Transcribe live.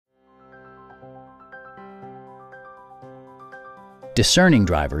Discerning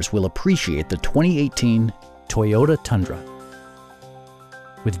drivers will appreciate the 2018 Toyota Tundra.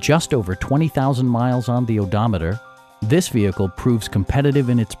 With just over 20,000 miles on the odometer, this vehicle proves competitive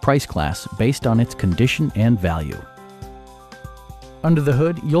in its price class based on its condition and value. Under the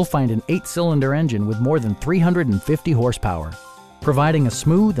hood, you'll find an 8-cylinder engine with more than 350 horsepower, providing a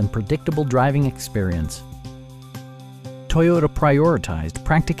smooth and predictable driving experience. Toyota prioritized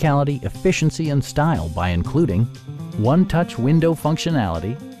practicality, efficiency, and style by including one-touch window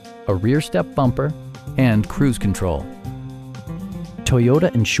functionality, a rear step bumper, and cruise control.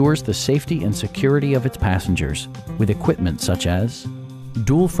 Toyota ensures the safety and security of its passengers with equipment such as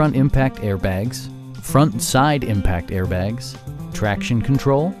dual front impact airbags, front and side impact airbags, traction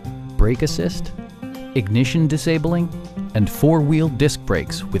control, brake assist, ignition disabling, and 4-wheel disc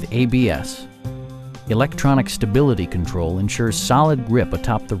brakes with ABS. Electronic stability control ensures solid grip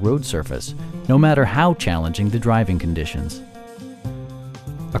atop the road surface, no matter how challenging the driving conditions.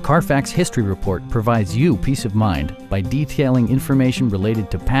 A Carfax history report provides you peace of mind by detailing information related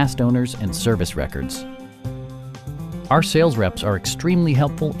to past owners and service records. Our sales reps are extremely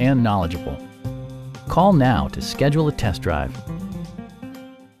helpful and knowledgeable. Call now to schedule a test drive.